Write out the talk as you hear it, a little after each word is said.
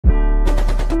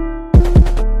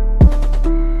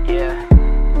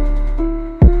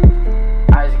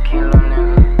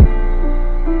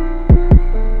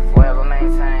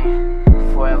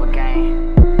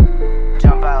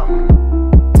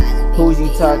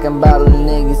talking about a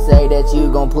nigga say that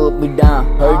you gon' put me down.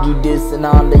 Heard you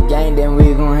dissing on the gang, then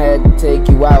we gon' have to take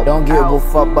you out. Don't give a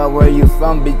fuck about where you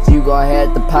from, bitch, you gon'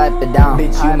 have to pipe it down.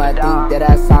 Bitch, you might think that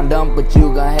I sound dumb, but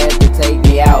you gon' have to take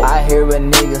me out. I hear a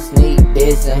nigga sneak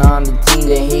dissing on the team,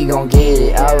 then he gon' get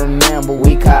it. I remember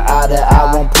we caught out of,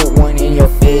 I won't put one in your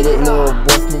fitted. Little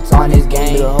boy snitch on his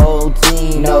game, the whole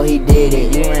team know he did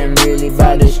it. You ain't really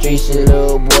by the street shit,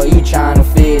 little boy, you tryna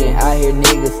fit in. I hear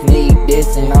niggas sneak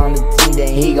dissing on the team,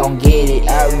 then he gon' get it.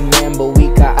 I remember we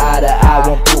caught out of, I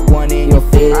won't put one in your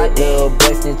fitted. Little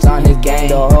boy snitch on his game,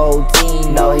 the whole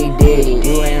team know he did it.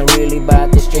 You ain't really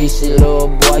about the street shit, little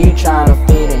boy, you tryna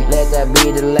fit in. Let that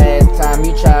be the last time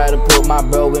you try to put my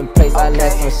bro in place. I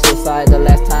let some shit slide the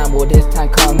last time, well this time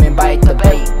come and bite the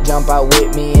bait. Jump out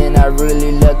with me and I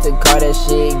really love to call that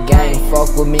shit gang.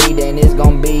 Fuck with me, then it's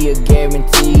gon' be a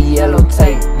guarantee. Yellow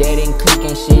tape, that ain't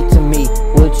clicking shit to me.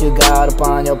 What you got up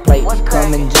on your plate?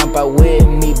 Come and jump out with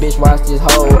me, bitch, watch this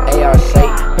whole AR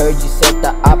shape. Heard you set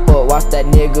the op up, watch that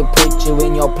nigga put you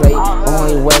in your plate.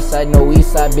 Only west side, no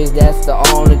east side, bitch, that's the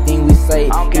only thing we say.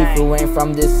 If you ain't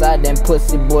from this side, then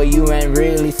pussy boy, you ain't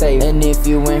really safe. And if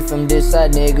you ain't from this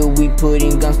side, nigga, we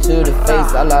putting guns to the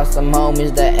face. I lost some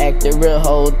homies that acted real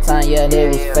whole time, yeah, they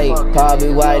was fake.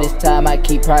 Probably why this time I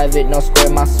keep private, no square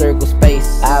my circle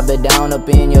space. I been down up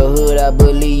in your hood, I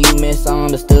believe you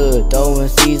misunderstood. Throwing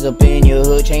C's up in your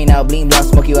hood, chain out, bling block,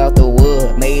 smoke you out the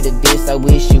wood. Made a diss, I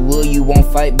wish you would. You won't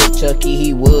fight, but Chucky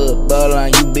he would. But on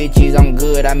you bitches, I'm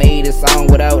good. I made a song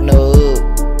without no hook.